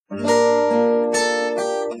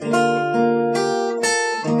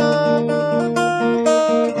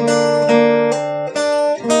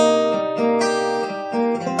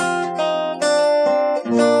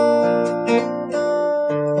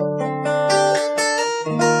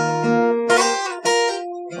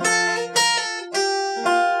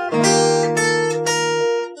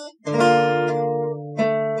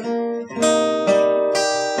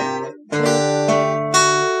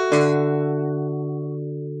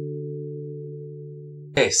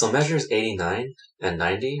 Okay, so measures 89 and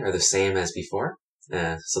 90 are the same as before,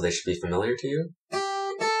 so they should be familiar to you.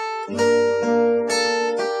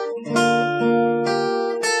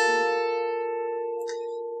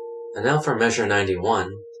 And now for measure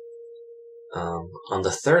 91, on the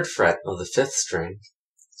 3rd fret of the 5th string,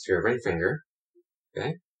 so your ring finger,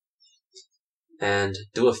 okay, and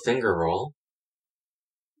do a finger roll.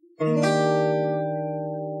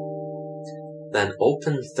 Then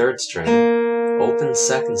open 3rd string, open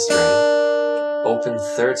second string, open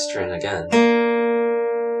third string again.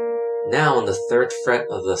 Now on the third fret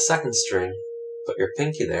of the second string, put your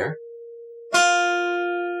pinky there,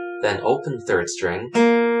 then open third string,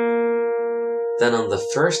 then on the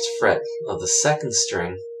first fret of the second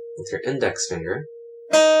string with your index finger,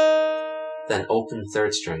 then open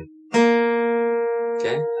third string.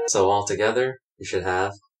 Okay, so all together you should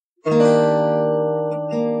have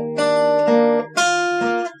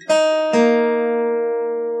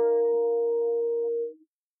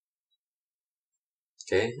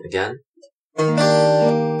okay, again.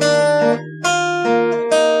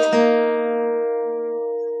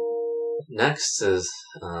 Next is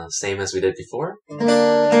same as we did before.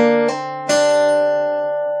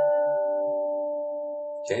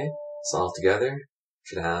 Okay, so all together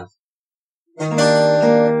should have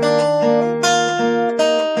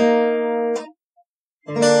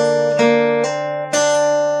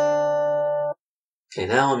okay,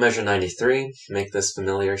 now on measure 93, make this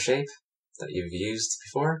familiar shape that you've used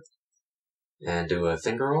before and do a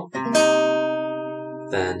finger roll.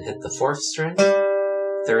 Then hit the fourth string,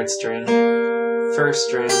 third string, first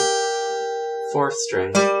string, fourth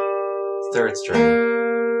string, third string.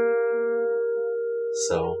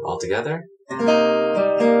 So all together.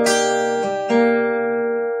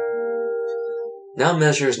 Now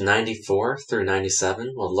measures 94 through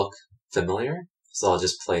 97 will look familiar, so I'll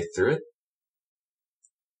just play through it.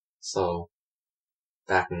 So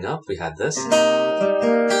backing up, we had this.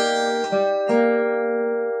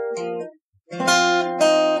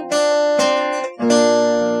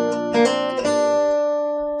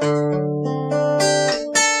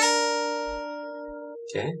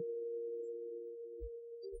 Okay.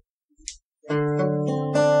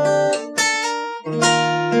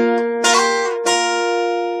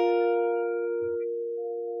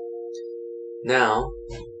 Now,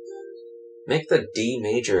 make the D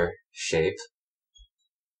major shape.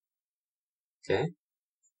 Okay.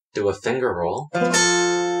 Do a finger roll.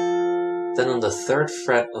 Then on the third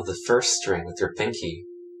fret of the first string with your pinky,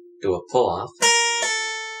 do a pull off.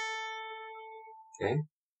 Okay.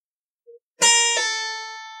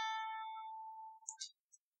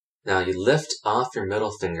 Now you lift off your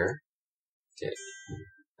middle finger, okay,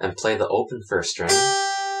 and play the open first string.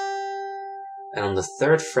 And on the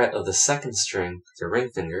third fret of the second string with your ring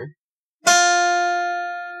finger.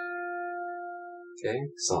 Okay,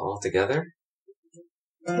 so all together.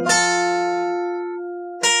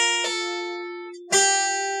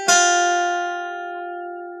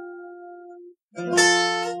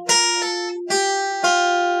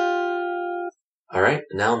 Alright,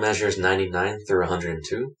 now measures 99 through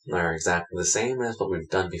 102 are exactly the same as what we've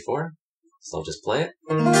done before, so I'll just play it.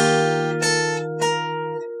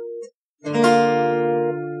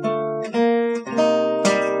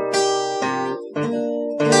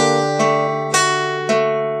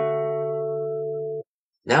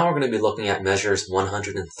 Now we're going to be looking at measures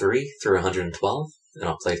 103 through 112, and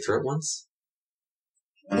I'll play through it once.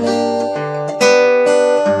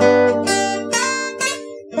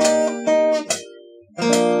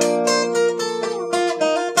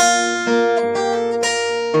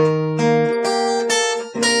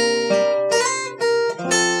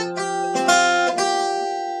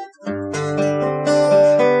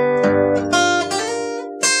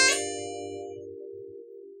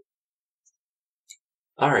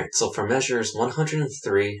 Alright, so for measures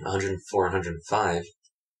 103, 104, 105,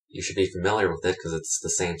 you should be familiar with it because it's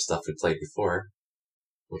the same stuff we played before,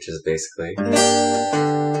 which is basically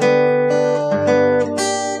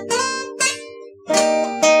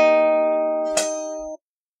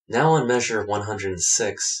now on measure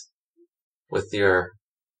 106, with your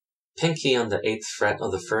pinky on the 8th fret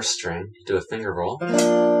of the first string, do a finger roll,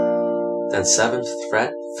 then 7th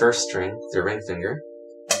fret, first string with your ring finger,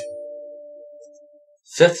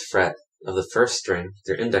 5th fret of the first string with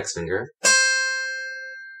your index finger,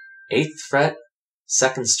 8th fret,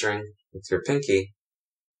 2nd string with your pinky,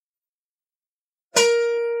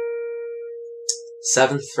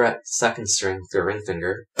 7th fret, 2nd string with your ring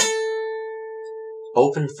finger,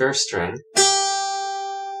 open first string,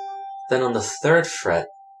 then on the 3rd fret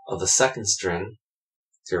of the 2nd string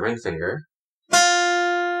with your ring finger,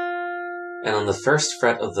 and on the 1st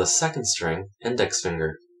fret of the 2nd string, index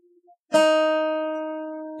finger.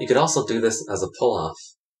 You could also do this as a pull-off,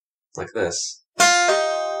 like this.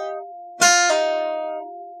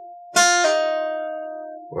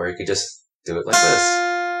 Or you could just do it like this.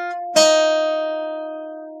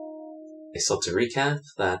 Okay, so to recap,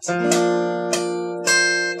 that's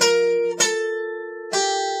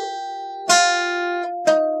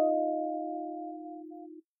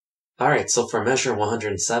Alright, so for measure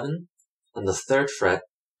 107, on the 3rd fret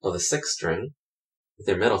of the 6th string with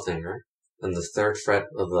your middle finger, and the 3rd fret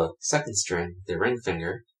of the 2nd string with your ring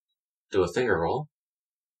finger, do a finger roll,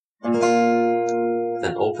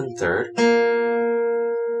 then open 3rd,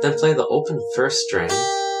 then play the open 1st string,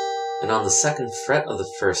 and on the 2nd fret of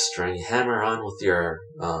the 1st string, you hammer on with your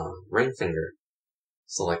ring finger,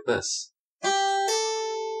 so like this.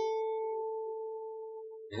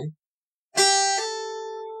 Okay.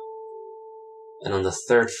 And on the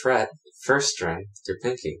 3rd fret, 1st string, with your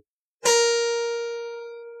pinky.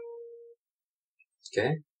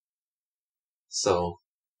 Okay? So,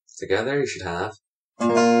 together you should have.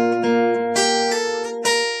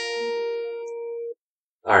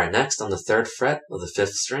 Alright, next on the 3rd fret of the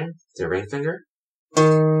 5th string, with your ring finger.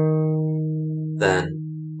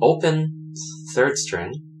 Then, open 3rd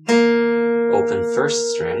string, open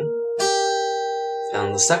 1st string, and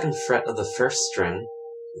on the 2nd fret of the 1st string,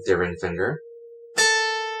 with your ring finger.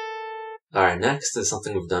 Alright, next is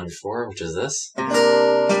something we've done before, which is this.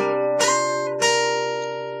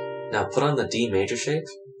 Now put on the D major shape,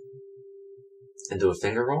 and do a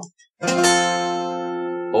finger roll.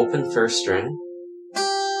 Open 1st string,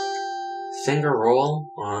 finger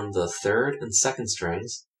roll on the 3rd and 2nd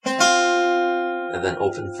strings, and then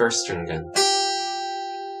open 1st string again.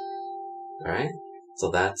 Alright, so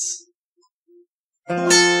that's.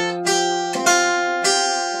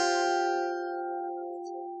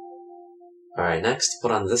 Alright, next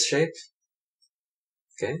put on this shape,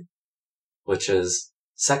 okay, which is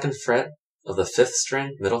 2nd fret of the 5th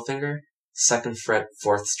string, middle finger, 2nd fret,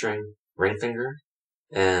 4th string, ring finger,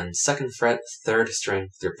 and 2nd fret, 3rd string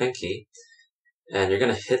with your pinky, and you're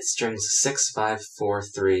going to hit strings 6, 5, 4,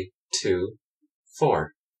 3, 2,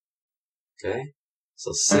 4. Okay,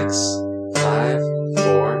 so 6, 5,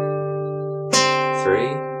 4,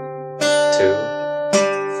 3, 2,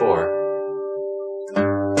 4.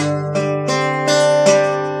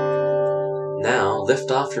 Now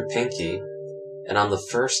lift off your pinky, and on the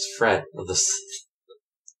 1st fret of the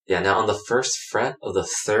now on the 1st fret of the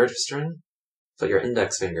 3rd string, put your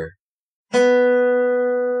index finger.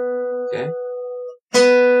 Okay.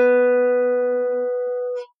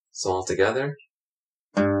 So all together.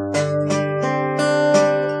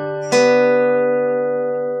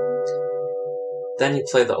 Then you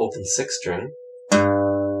play the open 6th string,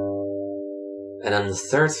 and on the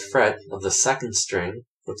 3rd fret of the 2nd string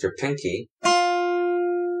with your pinky,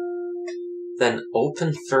 then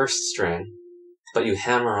open 1st string, but you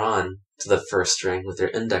hammer on to the 1st string with your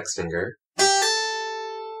index finger.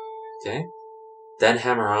 Okay? Then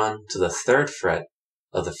hammer on to the 3rd fret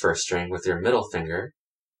of the 1st string with your middle finger.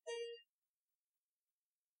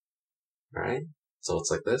 Alright? So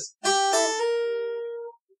it's like this.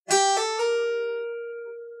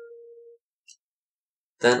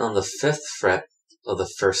 Then on the 5th fret of the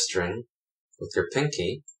 1st string with your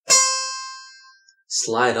pinky,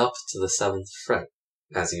 slide up to the 7th fret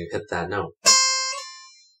as you hit that note.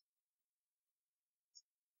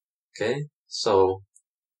 Okay, so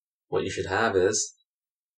what you should have is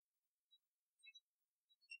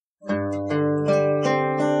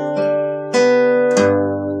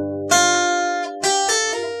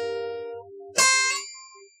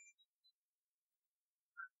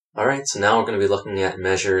alright, so now we're going to be looking at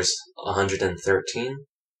measures 113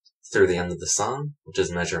 through the end of the song, which is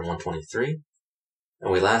measure 123.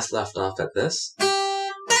 And we last left off at this.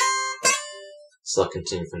 So I'll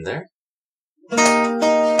continue from there.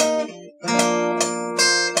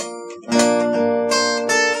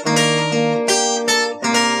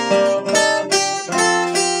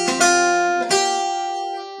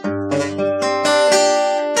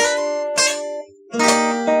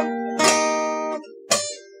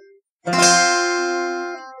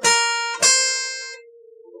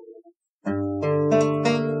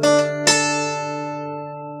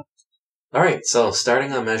 Alright, so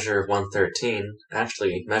starting on measure 113,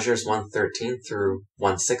 actually measures 113 through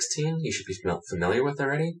 116 you should be familiar with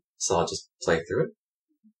already, so I'll just play through it.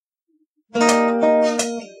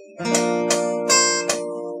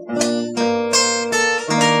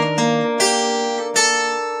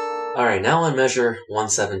 Alright, now on measure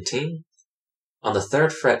 117, on the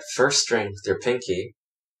 3rd fret 1st string with your pinky,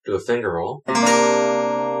 do a finger roll.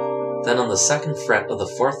 Then on the 2nd fret of the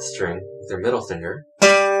 4th string with your middle finger.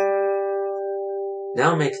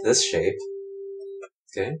 Now make this shape,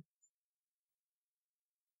 okay?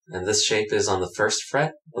 And this shape is on the 1st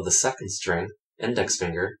fret of the 2nd string, index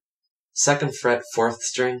finger, 2nd fret 4th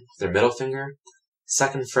string with your middle finger,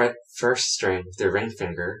 2nd fret 1st string with your ring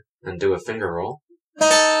finger, and do a finger roll.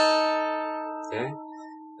 Okay?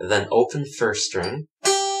 And then open 1st string.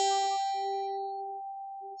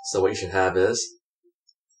 So what you should have is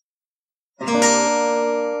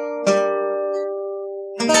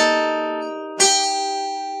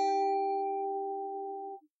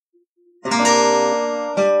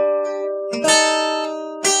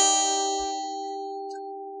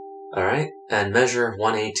Alright, and measure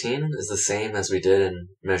 118 is the same as we did in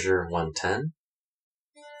measure 110,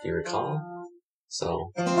 if you recall.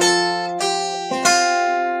 So,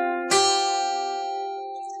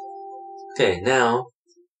 okay, now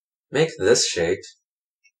make this shape.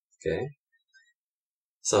 Okay,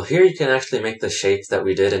 so here you can actually make the shape that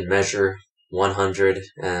we did in measure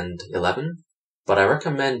 111, but I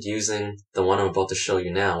recommend using the one I'm about to show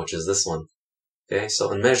you now, which is this one. Okay,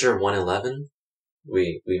 so in measure 111,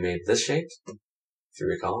 we made this shape, if you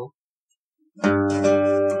recall.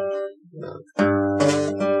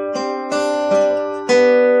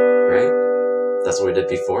 Right? That's what we did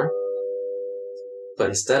before. But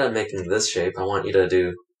instead of making this shape, I want you to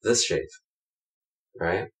do this shape.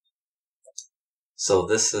 Right? So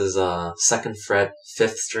this is 2nd fret,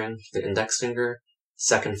 5th string, the index finger,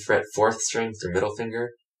 2nd fret, 4th string, the middle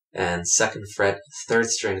finger, and 2nd fret, 3rd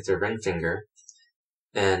string, the ring finger.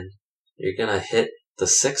 And you're gonna hit the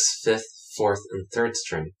 6th, 5th, 4th, and 3rd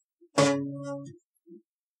string.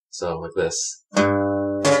 So like this.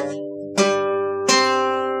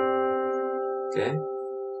 Okay.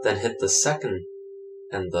 Then hit the 2nd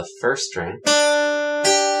and the 1st string.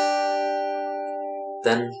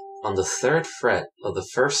 Then on the 3rd fret of the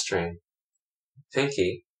 1st string,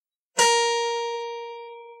 pinky,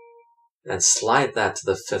 and slide that to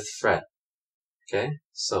the 5th fret. Okay,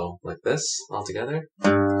 so like this, all together.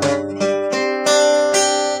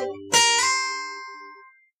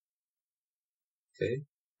 Okay,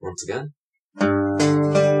 once again.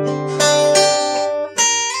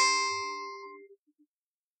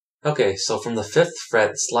 Okay, so from the 5th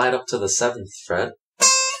fret, slide up to the 7th fret.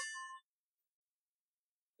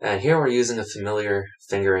 And here we're using a familiar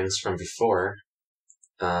fingerings from before.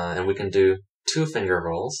 And we can do 2 finger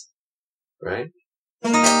rolls, right?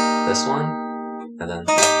 This one, and then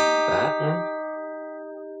that one.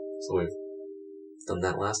 So we've done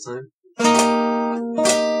that last time.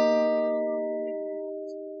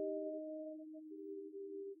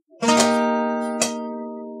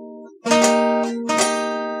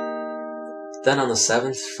 Then on the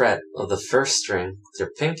 7th fret of the 1st string with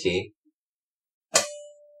your pinky,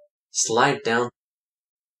 slide down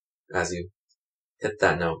as you hit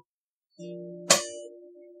that note.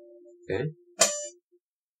 Okay.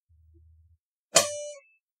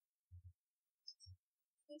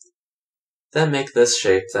 Then make this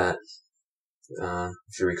shape that,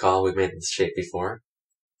 if you recall, we've made this shape before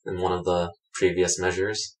in one of the previous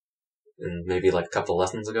measures, and maybe like a couple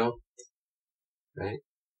lessons ago, right?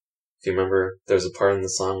 If you remember, there's a part in the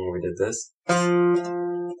song where we did this.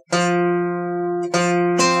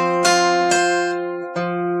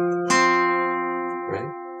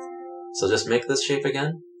 Right? So just make this shape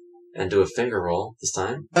again, and do a finger roll this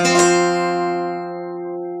time.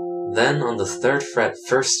 Then on the 3rd fret,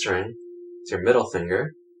 1st string, with your middle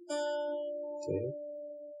finger, okay,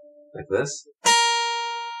 like this.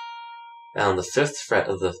 And on the 5th fret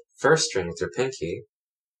of the 1st string with your pinky,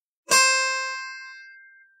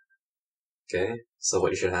 okay, so what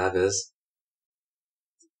you should have is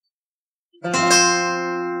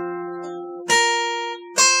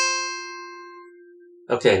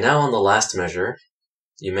okay, now on the last measure,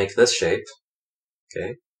 you make this shape,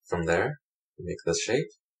 okay, from there, you make this shape,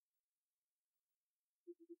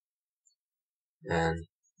 and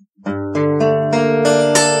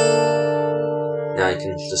now you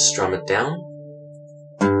can just strum it down,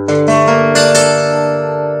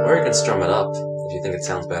 or you can strum it up if you think it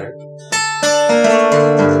sounds better.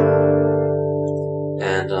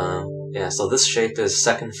 And yeah, so this shape is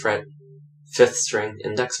 2nd fret, 5th string,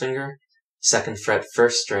 index finger, 2nd fret,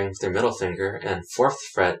 1st string with your middle finger, and 4th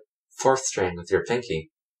fret, 4th string with your pinky.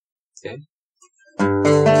 Okay.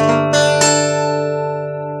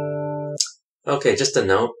 Okay, just a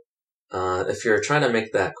note. If you're trying to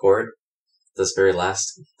make that chord, that very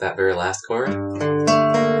last chord,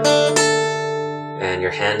 and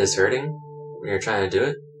your hand is hurting when you're trying to do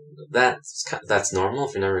it, that's normal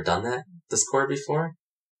if you've never done this chord before.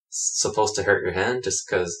 It's supposed to hurt your hand just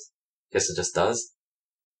because, I guess it just does.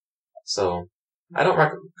 So I don't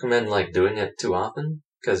recommend like doing it too often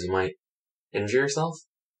because you might injure yourself.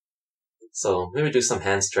 So maybe do some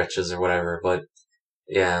hand stretches or whatever, but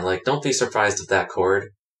yeah, like don't be surprised if that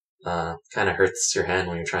chord kind of hurts your hand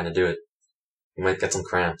when you're trying to do it. You might get some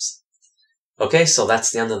cramps. Okay, so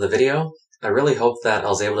that's the end of the video. I really hope that I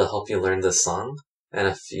was able to help you learn this song,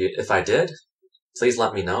 and if I did, please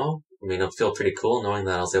let me know. I mean, it'll feel pretty cool knowing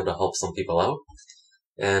that I was able to help some people out.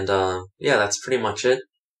 And yeah, that's pretty much it.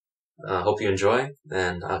 Hope you enjoy,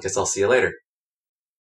 and I guess I'll see you later.